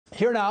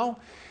Here now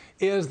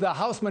is the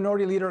House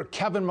Minority Leader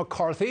Kevin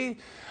McCarthy.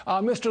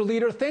 Mr.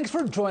 Leader, thanks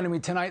for joining me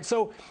tonight.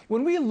 So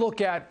when we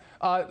look at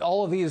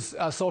all of these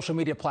social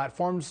media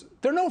platforms,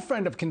 they're no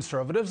friend of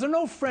conservatives. They're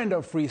no friend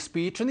of free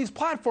speech. And these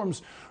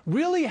platforms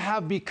really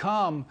have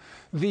become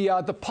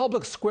the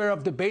public square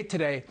of debate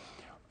today.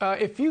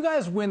 If you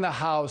guys win the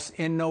House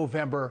in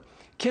November,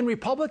 can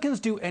Republicans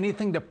do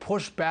anything to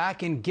push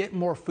back and get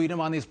more freedom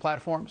on these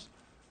platforms?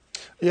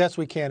 Yes,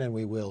 we can and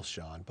we will,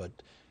 Sean. But,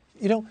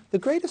 you know, the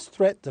greatest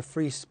threat to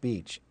free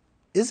speech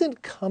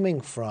isn't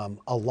coming from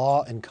a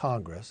law in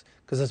Congress,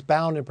 because it's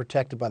bound and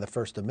protected by the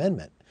First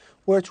Amendment.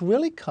 Where it's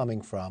really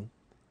coming from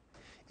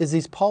is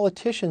these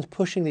politicians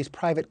pushing these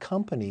private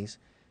companies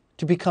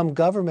to become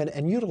government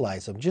and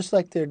utilize them, just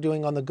like they're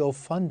doing on the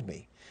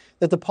GoFundMe.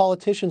 That the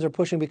politicians are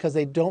pushing because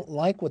they don't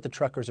like what the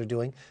truckers are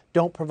doing,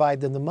 don't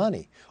provide them the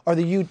money. Or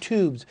the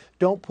YouTubes,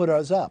 don't put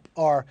us up.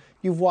 Or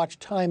you've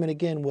watched time and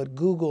again what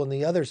Google and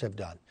the others have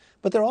done.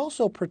 But they're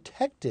also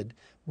protected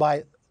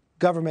by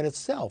government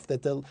itself,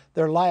 that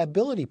their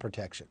liability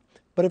protection.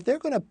 But if they're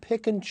going to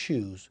pick and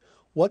choose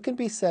what can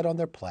be said on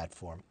their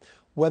platform,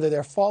 whether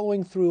they're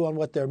following through on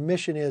what their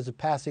mission is of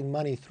passing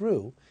money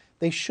through,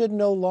 they should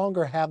no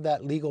longer have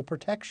that legal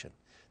protection.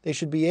 They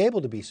should be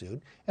able to be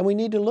sued, and we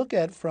need to look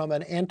at it from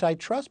an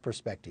antitrust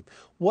perspective.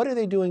 What are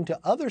they doing to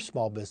other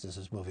small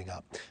businesses moving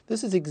up?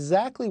 This is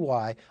exactly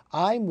why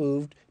I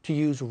moved to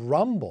use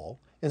Rumble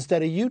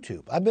instead of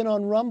YouTube. I've been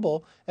on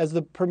Rumble as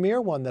the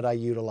premier one that I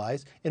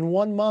utilize in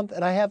 1 month,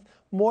 and I have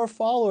more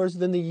followers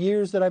than the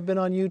years that I've been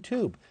on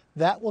YouTube.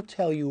 That will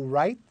tell you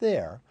right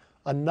there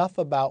enough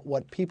about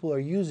what people are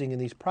using in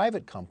these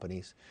private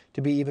companies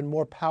to be even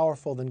more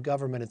powerful than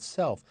government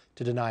itself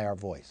to deny our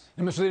voice.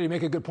 And Mr. Leader, you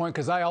make a good point,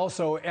 because I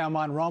also am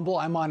on Rumble.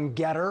 I'm on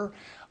Getter.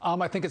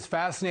 I think it's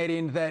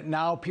fascinating that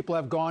now people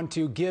have gone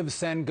to Give,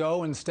 Send,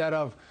 Go instead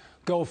of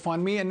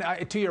GoFundMe.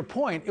 And to your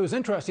point, it was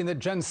interesting that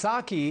Jen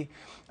Psaki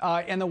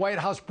in the White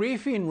House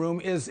briefing room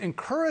is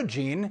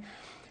encouraging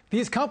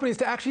these companies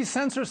to actually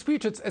censor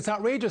speech. It's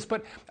outrageous.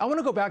 But I want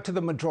to go back to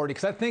the majority,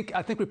 because I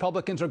think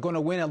Republicans are going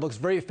to win. It looks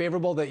very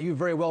favorable that you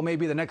very well may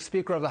be the next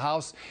Speaker of the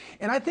House.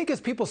 And I think as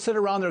people sit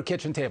around their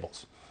kitchen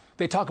tables,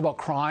 they talk about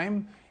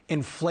crime,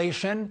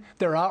 inflation,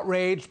 they're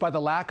outraged by the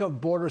lack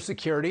of border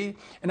security.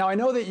 And now I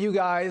know that you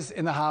guys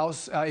in the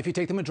House, if you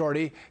take the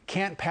majority,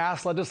 can't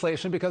pass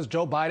legislation because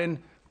Joe Biden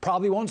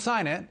probably won't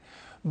sign it.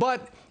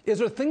 But is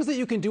there things that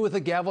you can do with the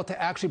gavel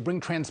to actually bring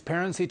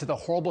transparency to the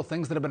horrible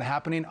things that have been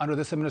happening under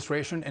this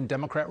administration and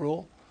Democrat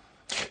rule?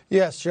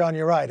 Yes, Sean,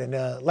 you're right.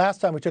 And last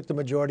time we took the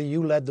majority,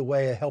 you led the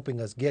way of helping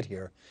us get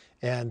here.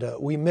 And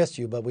we miss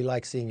you, but we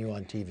like seeing you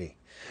on TV.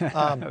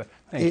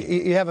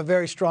 You have a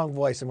very strong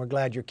voice, and we're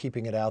glad you're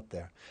keeping it out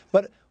there.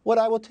 But what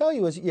I will tell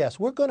you is, yes,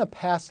 we're going to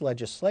pass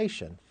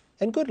legislation,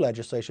 and good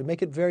legislation,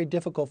 make it very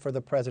difficult for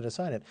the president to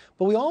sign it.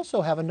 But we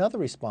also have another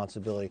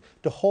responsibility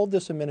to hold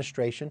this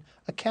administration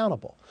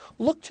accountable.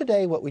 Look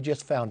today what we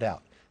just found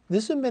out.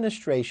 This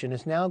administration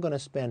is now going to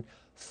spend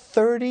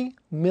 $30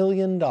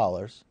 million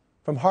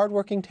from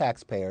hardworking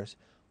taxpayers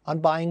on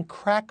buying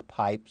crack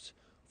pipes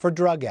for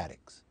drug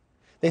addicts.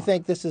 They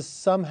think this is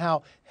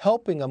somehow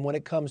helping them when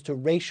it comes to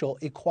racial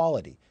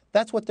equality.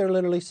 That's what they're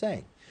literally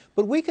saying.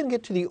 But we can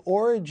get to the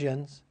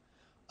origins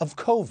of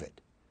COVID.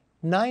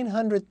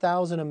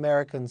 900,000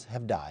 Americans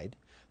have died,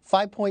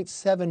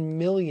 5.7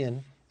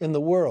 million in the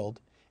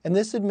world, and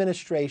this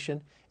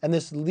administration and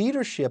this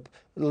leadership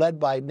led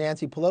by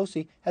Nancy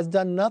Pelosi has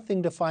done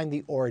nothing to find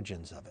the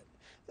origins of it.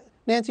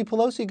 Nancy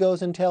Pelosi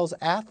goes and tells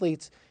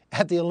athletes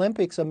at the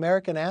Olympics,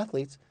 American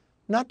athletes,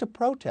 not to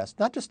protest,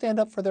 not to stand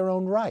up for their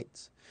own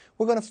rights.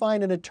 We're going to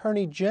find an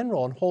attorney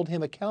general and hold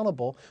him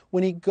accountable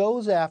when he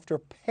goes after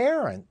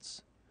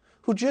parents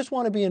who just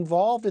want to be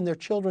involved in their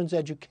children's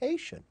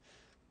education.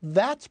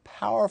 That's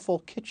powerful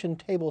kitchen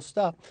table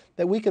stuff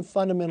that we could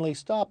fundamentally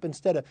stop.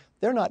 Instead of,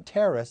 they're not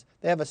terrorists,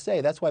 they have a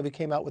say. That's why we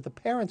came out with the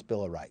Parents'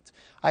 Bill of Rights.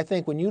 I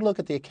think when you look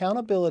at the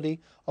accountability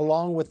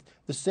along with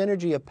the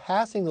synergy of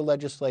passing the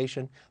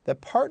legislation that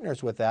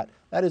partners with that,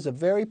 that is a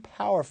very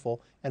powerful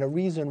and a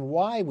reason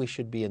why we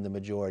should be in the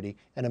majority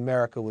and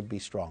America would be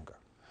stronger.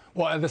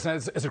 Well, listen,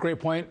 it's a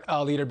great point,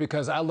 Leader,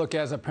 because I look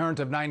as a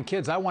parent of 9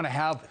 kids. I want to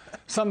have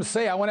some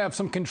say. I want to have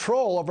some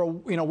control over,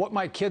 what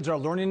my kids are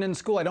learning in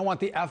school. I don't want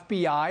the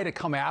FBI to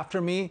come after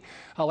me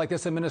like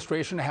this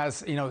administration has,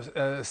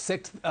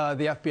 sicked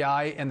the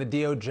FBI and the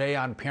DOJ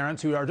on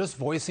parents who are just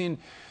voicing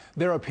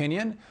their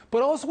opinion.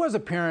 But also as a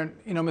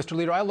parent, Mr.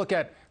 Leader, I look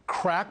at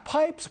crack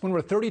pipes when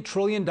we're $30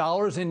 trillion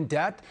in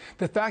debt,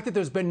 the fact that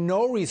there's been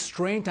no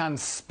restraint on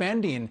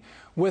spending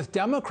with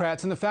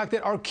Democrats, and the fact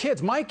that our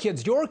kids, my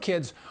kids, your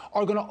kids,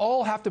 are going to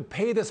all have to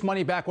pay this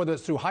money back, whether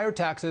it's through higher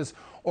taxes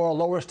or a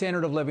lower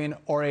standard of living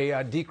or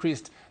a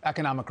decreased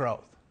economic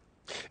growth.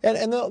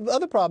 And the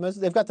other problem is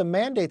they've got the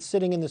mandates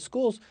sitting in the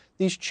schools.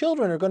 These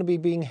children are going to be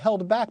being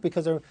held back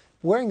because they're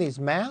wearing these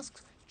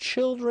masks.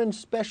 Children,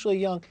 especially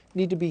young,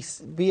 need to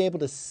be able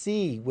to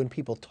see when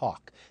people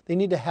talk. They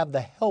need to have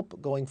the help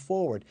going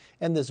forward.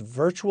 And this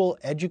virtual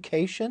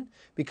education,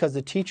 because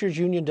the teachers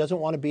union doesn't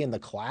want to be in the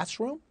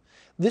classroom,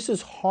 This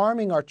is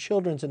harming our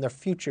children's and their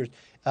future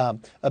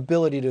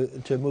ability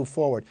to move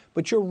forward.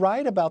 But you're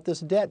right about this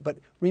debt. But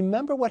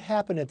remember what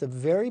happened at the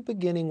very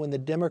beginning when the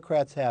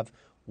Democrats have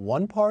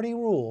one-party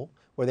rule,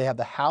 where they have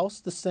the House,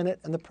 the Senate,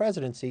 and the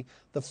presidency.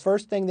 The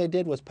first thing they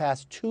did was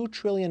pass $2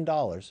 trillion,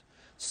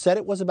 said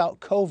it was about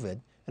COVID,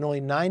 and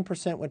only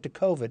 9% went to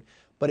COVID,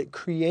 but it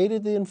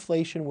created the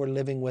inflation we're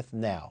living with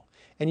now.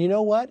 And you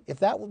know what? If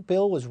that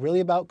bill was really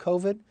about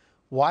COVID,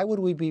 why would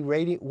we be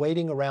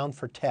waiting around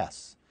for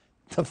tests?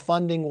 The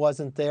funding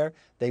wasn't there.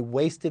 They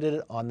wasted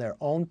it on their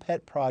own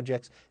pet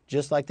projects,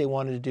 just like they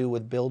wanted to do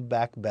with Build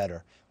Back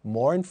Better.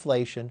 More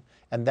inflation,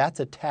 and that's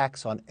a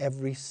tax on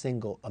every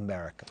single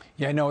American.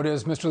 Yeah, no, it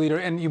is, Mr. Leader.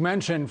 And you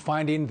mentioned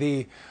finding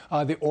the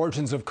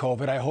origins of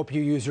COVID. I hope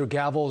you use your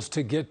gavels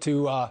to get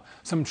to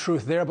some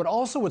truth there. But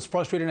also what's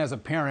frustrating as a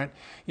parent,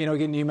 you know,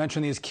 again, you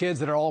mentioned these kids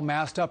that are all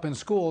masked up in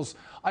schools.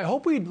 I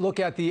hope we look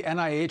at the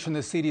NIH and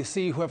the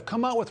CDC, who have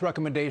come out with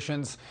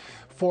recommendations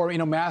for, you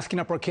know, masking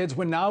up our kids,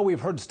 when now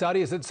we've heard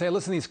studies that say,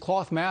 listen, these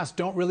cloth masks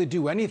don't really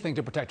do anything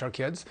to protect our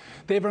kids.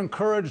 They've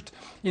encouraged,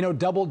 you know,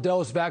 double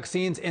dose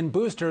vaccines and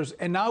boosters.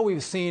 And now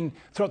we've seen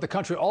throughout the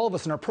country, all of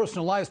us in our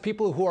personal lives,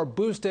 people who are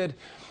boosted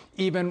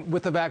even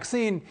with the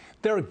vaccine,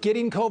 they're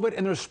getting COVID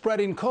and they're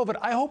spreading COVID.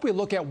 I hope we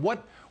look at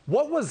what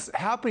was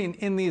happening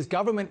in these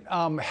government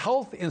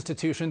health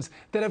institutions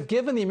that have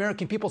given the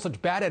American people such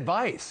bad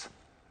advice.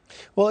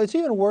 Well, it's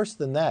even worse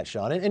than that,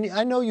 Sean. And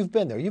I know you've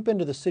been there. You've been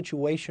to the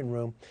Situation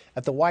Room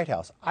at the White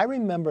House. I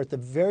remember at the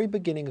very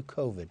beginning of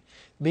COVID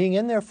being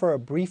in there for a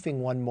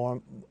briefing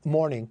one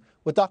morning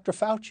with Dr.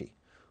 Fauci,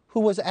 who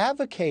was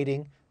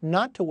advocating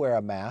not to wear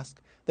a mask,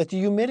 that the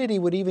humidity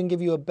would even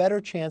give you a better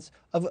chance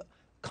of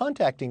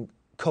contacting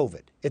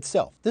COVID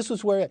itself. This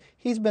was where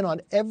he's been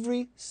on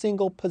every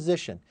single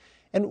position.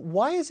 And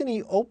why isn't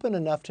he open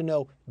enough to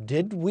know,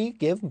 did we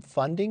give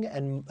funding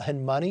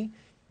and money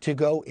to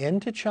go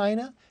into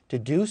China to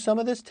do some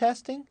of this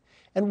testing?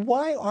 And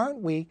why aren't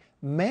we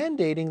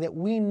mandating that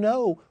we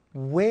know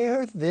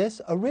where this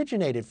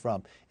originated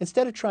from,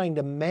 instead of trying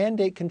to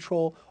mandate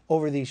control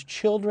over these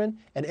children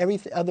and every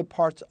other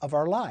parts of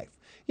our life?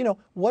 You know,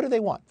 what do they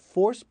want?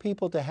 Force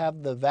people to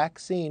have the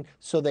vaccine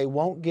so they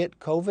won't get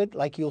COVID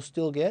like you'll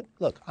still get?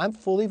 Look, I'm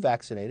fully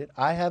vaccinated.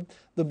 I have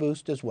the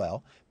boost as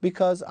well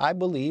because I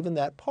believe in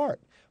that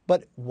part.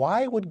 But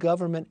why would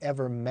government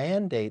ever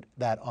mandate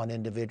that on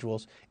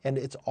individuals? And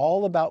it's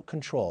all about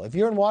control. If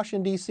you're in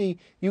Washington, D.C.,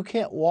 you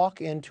can't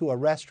walk into a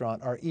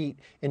restaurant or eat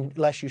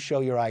unless you show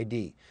your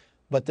ID.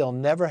 But they'll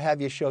never have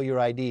you show your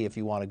ID if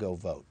you want to go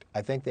vote.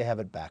 I think they have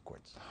it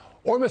backwards.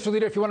 Or, Mr.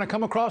 Leader, if you want to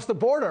come across the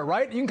border,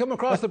 right? You can come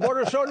across the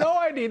border, show no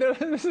ID.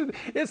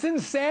 It's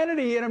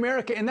insanity in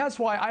America. And that's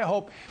why I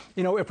hope,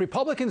 you know, if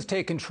Republicans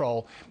take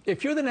control,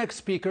 if you're the next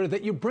speaker,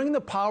 that you bring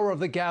the power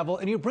of the gavel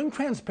and you bring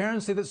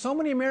transparency that so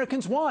many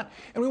Americans want.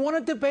 And we want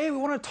to debate. We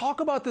want to talk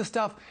about this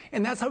stuff.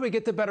 And that's how we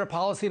get to better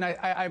policy. And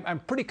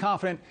I'm pretty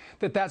confident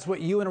that that's what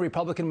you and a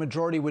Republican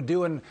majority would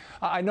do. And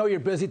I know you're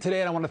busy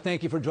today, and I want to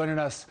thank you for joining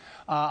us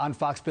on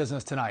Fox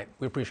Business tonight.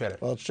 We appreciate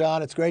it. Well,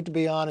 Sean, it's great to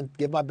be on, and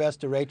give my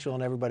best to Rachel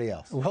and everybody else.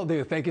 Will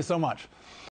do. Thank you so much.